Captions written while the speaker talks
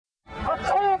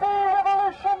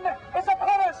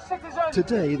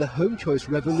Today, the Homechoice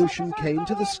revolution came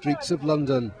to the streets of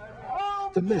London.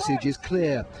 The message is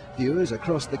clear. Viewers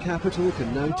across the capital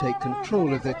can now take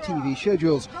control of their TV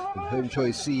schedules, and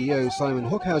Homechoice CEO Simon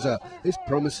Hockhauser is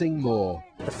promising more.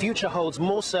 The future holds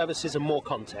more services and more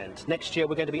content. Next year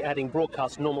we're going to be adding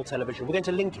broadcast normal television. We're going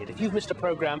to link it. If you've missed a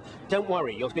programme, don't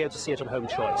worry, you'll be able to see it on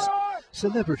Homechoice.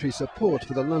 Celebratory support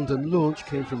for the London launch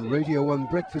came from Radio 1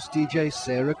 breakfast DJ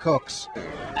Sarah Cox.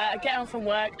 I get home from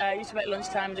work, used to make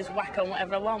lunchtime and just whack on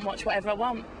whatever I want, watch whatever I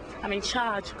want. I'm in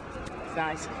charge. It's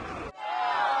nice.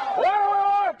 What do we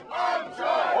want?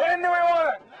 Homechoice! When do we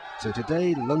want it? So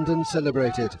today, London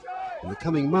celebrated. In the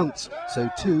coming months, so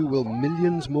too will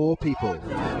millions more people.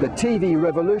 The TV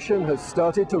revolution has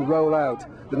started to roll out.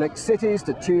 The next cities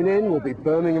to tune in will be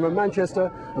Birmingham and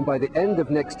Manchester, and by the end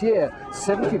of next year,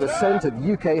 70% of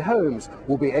UK homes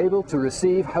will be able to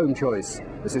receive Homechoice.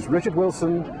 This is Richard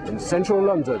Wilson in central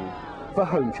London for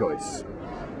Homechoice.